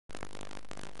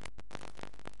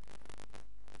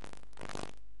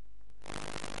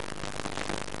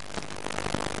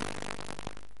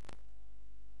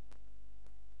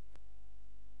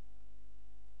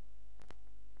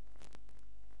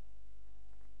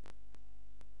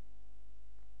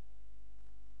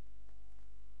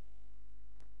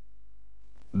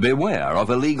Beware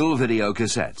of illegal video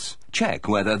cassettes. Check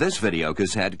whether this video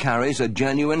cassette carries a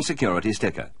genuine security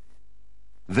sticker.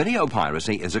 Video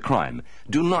piracy is a crime.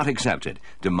 Do not accept it.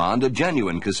 Demand a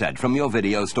genuine cassette from your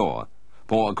video store.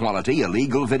 Poor quality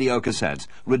illegal video cassettes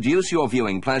reduce your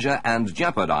viewing pleasure and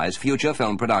jeopardize future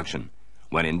film production.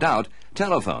 When in doubt,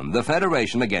 telephone the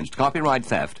Federation Against Copyright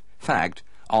Theft, FACT,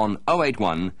 on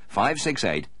 081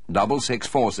 568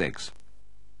 6646.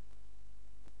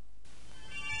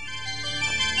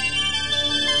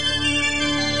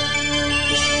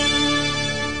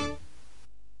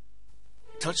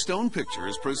 Touchstone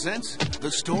Pictures presents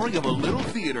the story of a little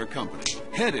theater company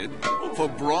headed for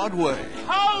Broadway.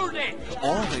 Hold it!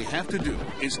 All they have to do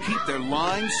is keep their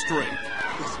lines straight.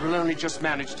 We'll only just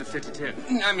manage to fit it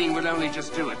in. We'll only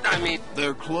just do it.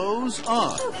 Their clothes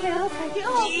on. Okay, I'll take it.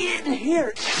 Oh. In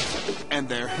here. And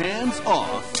their hands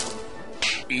off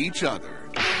each other.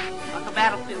 Like a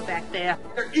battlefield back there.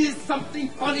 There is something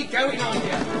funny going on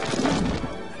here.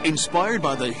 Inspired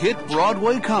by the hit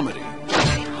Broadway comedy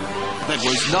that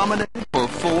was nominated for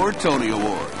 4 Tony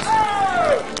Awards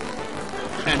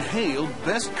and hailed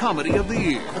Best Comedy of the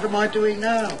Year. What am I doing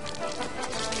now?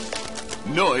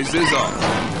 Noise is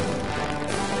on.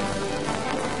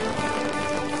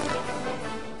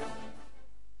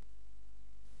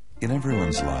 In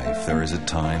everyone's life, there is a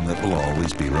time that will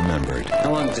always be remembered.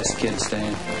 How long is this kid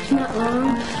staying? Not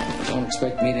long. Don't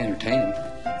expect me to entertain him.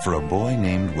 For a boy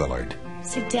named Willard,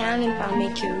 Sit down and I'll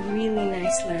make you a really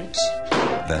nice lunch.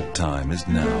 that time is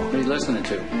now. What are you listening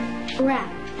to?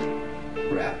 Rap.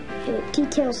 Rap. It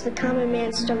details the common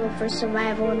man's struggle for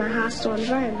survival in a hostile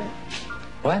environment.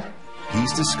 What?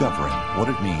 He's discovering what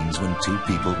it means when two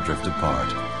people drift apart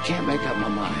Can't make up my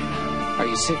mind. Are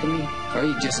you sick of me? Or are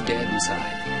you just dead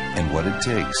inside? and what it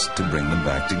takes to bring them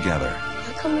back together.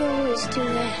 How come you always do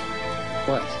that?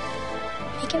 What?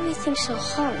 Make everything so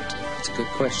hard. That's a good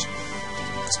question.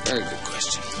 It's a very good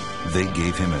question. They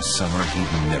gave him a summer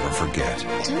he'd never forget.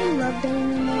 Do I love them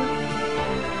anymore?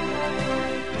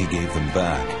 He gave them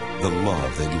back the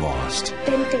love they'd lost.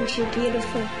 Ben thinks you're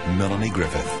beautiful. Melanie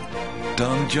Griffith,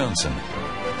 Don Johnson,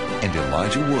 and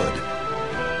Elijah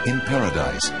Wood in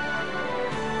Paradise.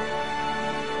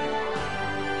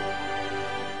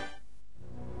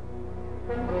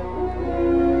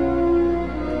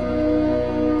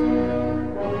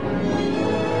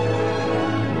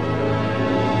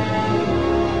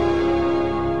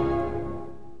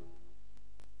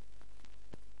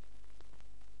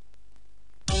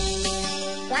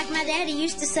 Like my daddy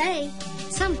used to say,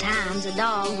 sometimes a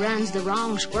dog runs the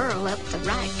wrong squirrel up the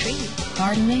right tree.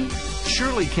 Pardon me?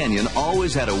 Shirley Kenyon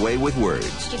always had a way with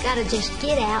words. You gotta just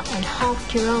get out and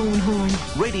honk your own horn.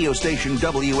 Radio station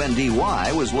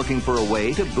WNDY was looking for a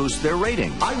way to boost their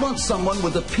rating. I want someone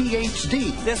with a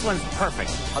PhD. This one's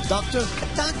perfect. A doctor?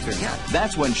 A doctor, yeah.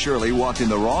 That's when Shirley walked in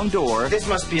the wrong door This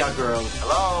must be our girl.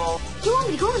 Hello? You want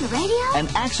me to go on the radio? and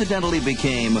accidentally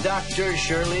became Dr.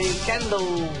 Shirley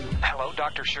Kendall. Hello,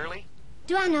 Dr. Shirley?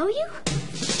 Do I know you?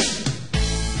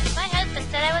 My husband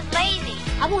said I was lazy.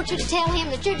 I want you to tell him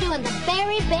that you're doing the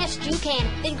very best you can.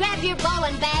 Then grab your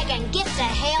bowling bag and get the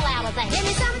hell out of there. Give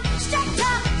me some straight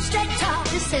talk, straight talk.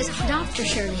 This says Dr.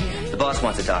 Shirley here. The boss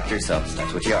wants a doctor, so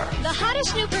that's what you are. The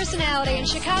hottest new personality in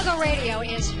Chicago radio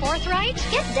is forthright.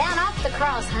 Get down off the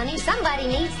cross, honey. Somebody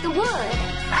needs the wood.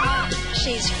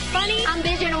 She's funny. I'm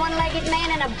busy in a one-legged man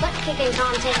in a butt-kicking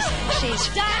contest. She's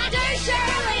Dr.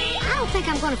 Shirley. I don't think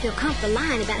I'm going to feel comfortable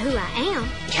lying about who I am.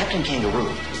 Captain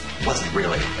Kangaroo wasn't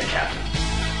really a captain.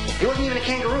 He wasn't even a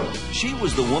kangaroo. She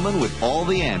was the woman with all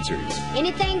the answers.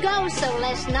 Anything goes, so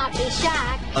let's not be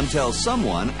shy. Until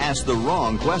someone asked the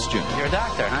wrong question. You're a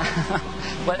doctor, huh?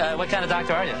 What kind of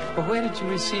doctor are you? Well, where did you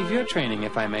receive your training,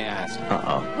 if I may ask?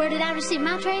 Uh-oh. Where did I receive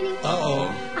my training?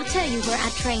 Uh-oh. I'll tell you where I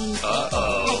trained.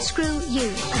 Uh-oh. Hey, screw you.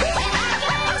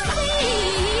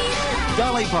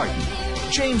 Dolly Parton,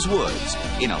 James Woods,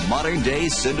 in a modern-day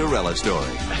Cinderella story.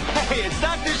 Hey, it's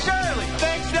Dr. Shirley.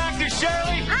 Thanks, Dr.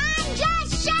 Shirley. I'm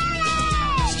just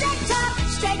Shirley! Straight talk,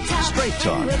 straight talk. Straight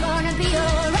talk. We're gonna be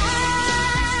alright.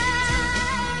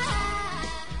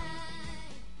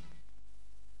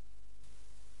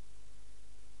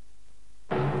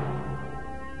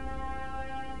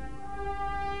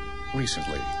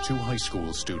 Recently, 2 high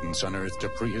school students unearthed a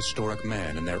prehistoric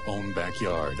man in their own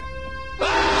backyard.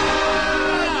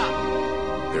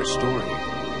 Their story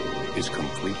is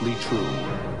completely true.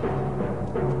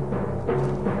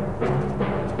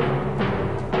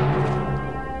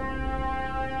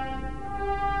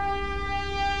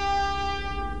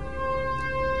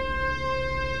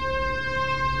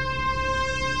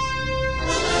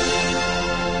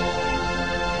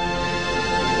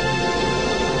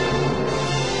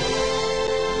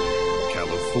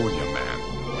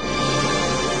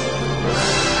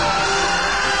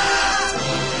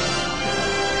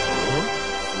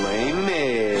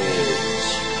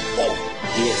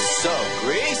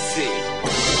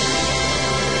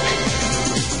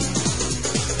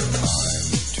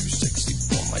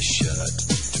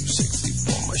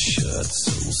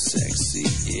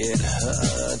 it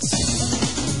hurts.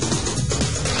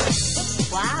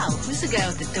 Wow, who's the guy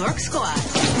with the dork squad?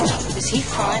 Is he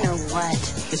fun or what?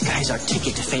 This guy's our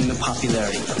ticket to fame and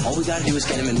popularity. All we gotta do is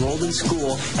get him enrolled in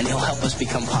school, and he'll help us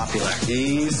become popular.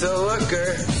 He's a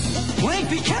looker. Wait,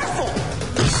 be careful!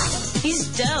 He's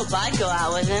dope. I'd go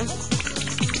out with him.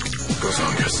 Goes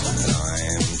on, yes.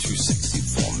 I'm too sexy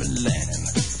for Milan.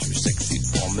 Too sexy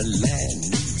for Milan,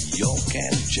 New York,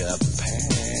 and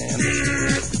Japan.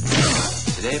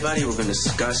 Today, buddy, we're gonna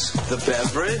discuss the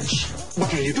beverage.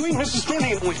 What are you doing, Mr.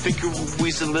 Stoney? We think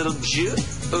we's a little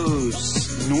juice. No,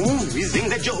 wheezing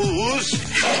the juice.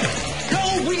 No,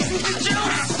 wheezing the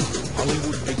juice!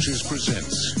 Hollywood Pictures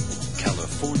presents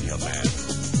California Man.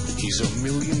 He's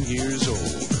 1,000,000 years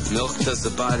old. Milk does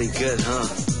the body good, huh?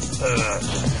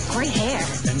 Great hair.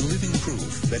 And living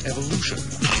proof that evolution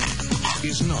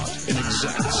is not an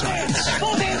exact science.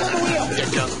 Hold hands on the wheel. Here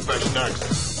comes Professor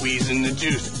Knox. Wheezing the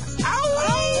juice. Ow!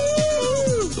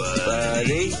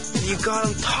 Buddy, you got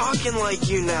him talking like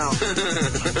you now. Too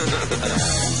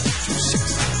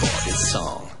sexy for this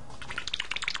song.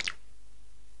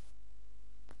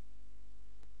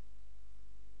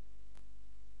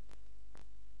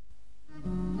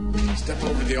 Step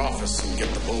over to the office and get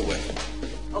the bullwhip.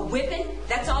 A whipping?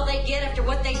 That's all they get after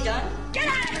what they've done? Get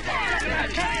out of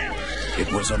there!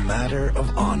 It was a matter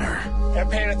of honor. They're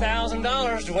paying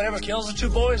 $1,000 to whatever kills the two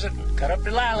boys that cut up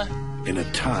Delilah. In a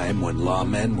time when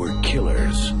lawmen were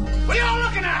killers. What are y'all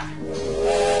looking at?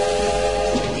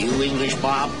 You English,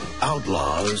 Bob?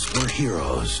 Outlaws were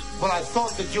heroes. Well, I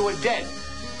thought that you were dead.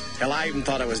 Hell, I even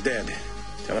thought I was dead.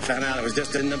 Till I found out I was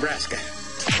just in Nebraska.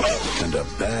 And a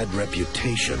bad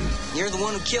reputation. You're the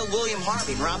one who killed William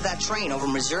Harvey and robbed that train over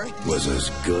Missouri? Was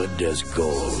as good as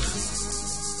gold.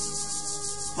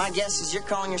 My guess is you're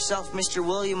calling yourself Mr.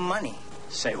 William Money.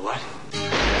 Say what?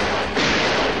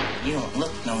 You don't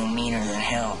look no meaner than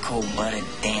hell, cold-blooded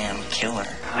damn killer.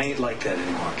 I ain't like that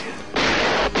anymore, kid.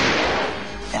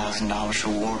 $1,000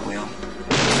 reward, Will.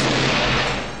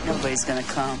 Nobody's gonna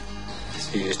come.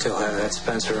 So you still have that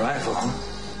Spencer rifle, huh?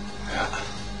 Yeah.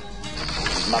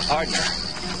 He's my partner.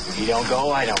 He don't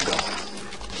go, I don't go.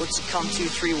 What's it come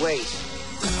 2-3 ways?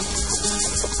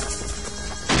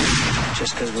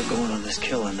 Just because we're going on this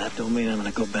killing, that don't mean I'm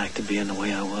going to go back to being the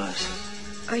way I was.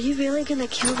 Are you really gonna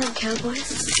kill them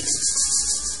cowboys?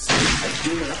 I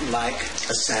do not like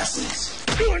assassins.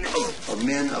 Or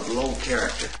men of low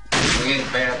character. We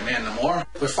ain't bad men no more.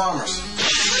 We're farmers.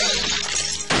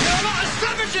 You're a lot of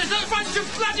savages! A bunch of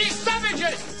bloody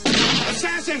savages!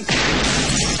 Assassins!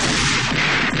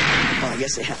 Well, I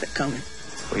guess they have it coming.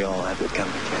 We all have it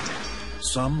coming, kid.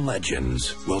 Some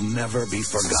legends will never be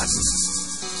forgotten.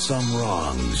 Some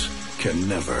wrongs can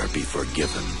never be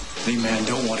forgiven. The man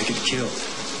don't want to get killed.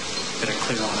 Better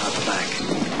clear on out the back.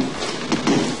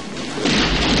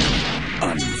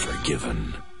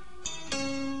 Unforgiven.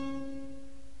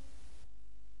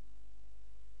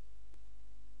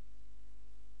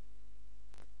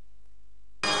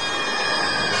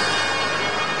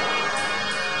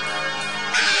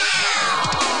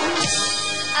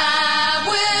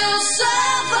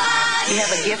 You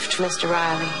have a gift, Mr.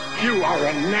 Riley. You are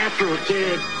a natural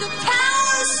kid. The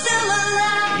power's still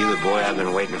alive. You the boy I've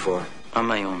been waiting for. I'm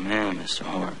my own man, Mr.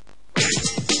 Horn.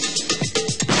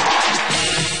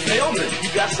 Naomi, you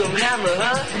got some hammer,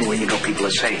 huh? Well, you know, people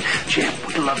are saying, Champ,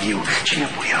 we love you.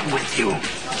 Champ, we are with you.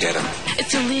 Get him.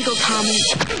 It's illegal, Tommy.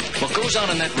 What goes on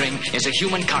in that ring is a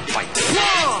human cockfight. 1,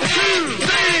 2,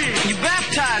 3! You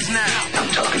baptized now. I'm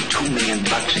talking $2 million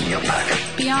in your pocket.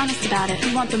 Be honest about it.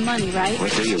 You want the money, right?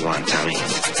 What do you want, Tommy?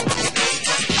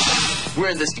 We're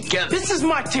in this together. This is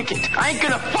my ticket. I ain't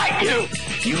gonna fight you.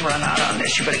 You run out on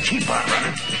this, you better keep on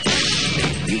running.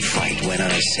 You fight when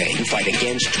I say. You fight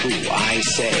against who I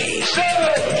say.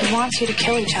 He wants you to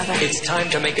kill each other. It's time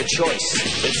to make a choice.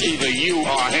 It's either you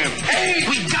or him. Hey,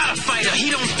 we got a fighter. He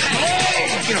don't pay.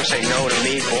 Hey. You don't say no to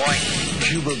me, boy.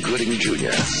 Cuba Gooding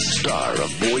Jr., star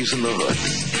of Boys in the Hood.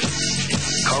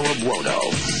 Cara Buono.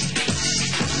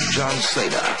 John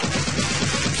Cena.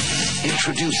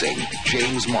 Introducing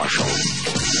James Marshall.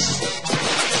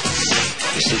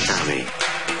 You see, Tommy,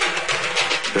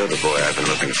 you're the boy I've been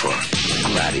looking for.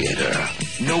 Gladiator.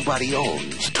 Nobody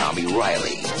owns Tommy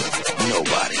Riley.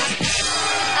 Nobody.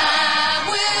 I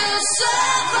will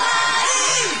survive.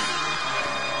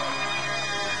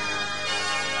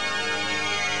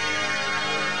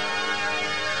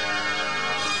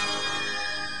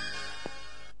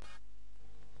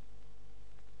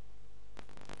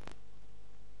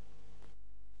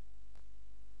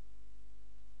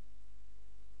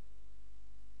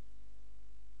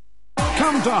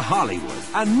 Come to Hollywood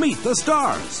and meet the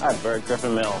stars. Hi, Bert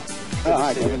Griffin Mill. Oh,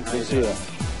 hi, good to see you.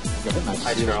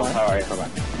 Hi, Charles. How are you? Bye-bye.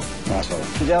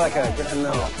 Angelica, good to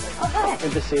know. Oh, hi.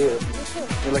 Good to see you.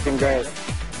 You're looking great.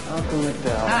 Welcome,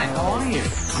 McDowell. Hi, how are you?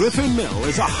 Griffin Mill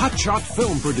is a hotshot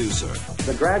film producer.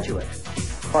 The Graduate,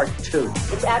 Part 2.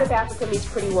 It's Out of Africa meets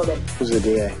Pretty Woman. Who's the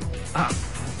DA?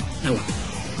 No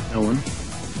one. No one?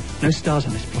 No stars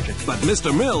on this project. But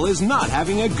Mr. Mill is not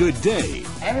having a good day.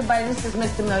 Everybody, this is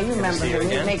Mr. Mill. You remember him.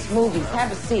 He makes movies.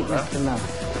 Have a seat, Mr. Mill.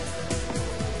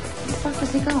 Where the fuck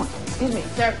is he going? Excuse me,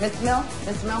 sir. Mr. Mill?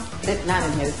 Mr. Mill? Not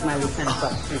in here. This is my lieutenant.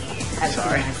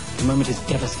 Sorry. The moment is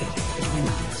devastating. Do you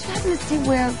happen to see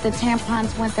where the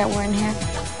tampons went that were in here?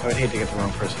 I would hate to get the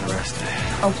wrong person arrested.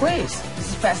 Oh, please. This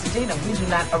is Pasadena. We do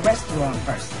not arrest the wrong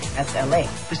person. That's L.A.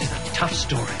 This is a tough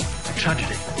story. It's a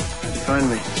tragedy. How'd you find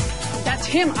me? That's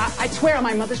him. I swear on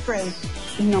my mother's grave.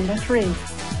 Number 3.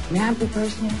 May I be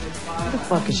personal? Who the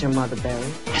fuck is your mother,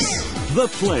 Barry? The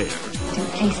Player. Do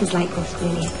places like this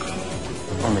really exist?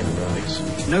 Only the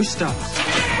movies. No stars.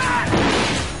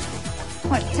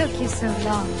 What took you so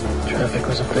long? Traffic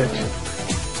was a bitch.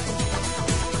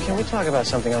 Can we talk about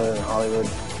something other than Hollywood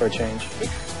for a change?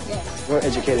 Yes. We're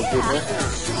educated people.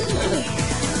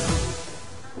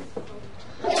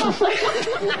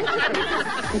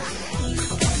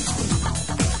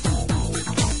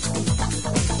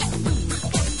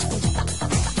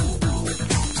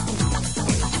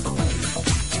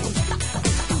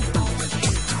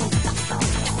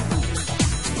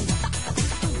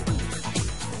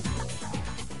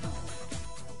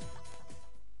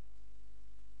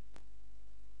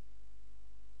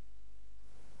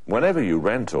 Whenever you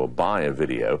rent or buy a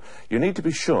video, you need to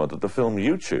be sure that the film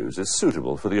you choose is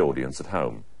suitable for the audience at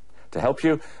home. To help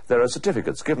you, there are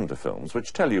certificates given to films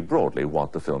which tell you broadly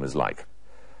what the film is like.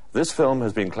 This film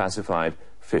has been classified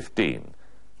 15,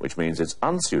 which means it's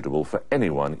unsuitable for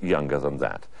anyone younger than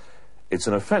that. It's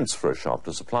an offence for a shop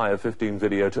to supply a 15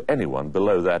 video to anyone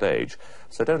below that age,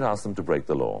 so don't ask them to break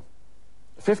the law.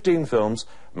 15 films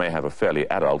may have a fairly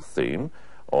adult theme,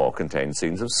 or contain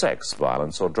scenes of sex,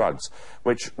 violence or drugs,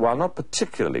 which, while not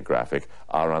particularly graphic,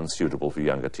 are unsuitable for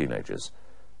younger teenagers.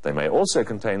 They may also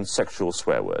contain sexual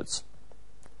swear words.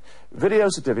 Video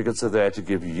certificates are there to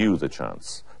give you the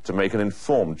chance to make an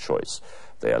informed choice.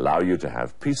 They allow you to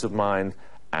have peace of mind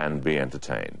and be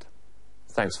entertained.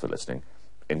 Thanks for listening.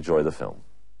 Enjoy the film.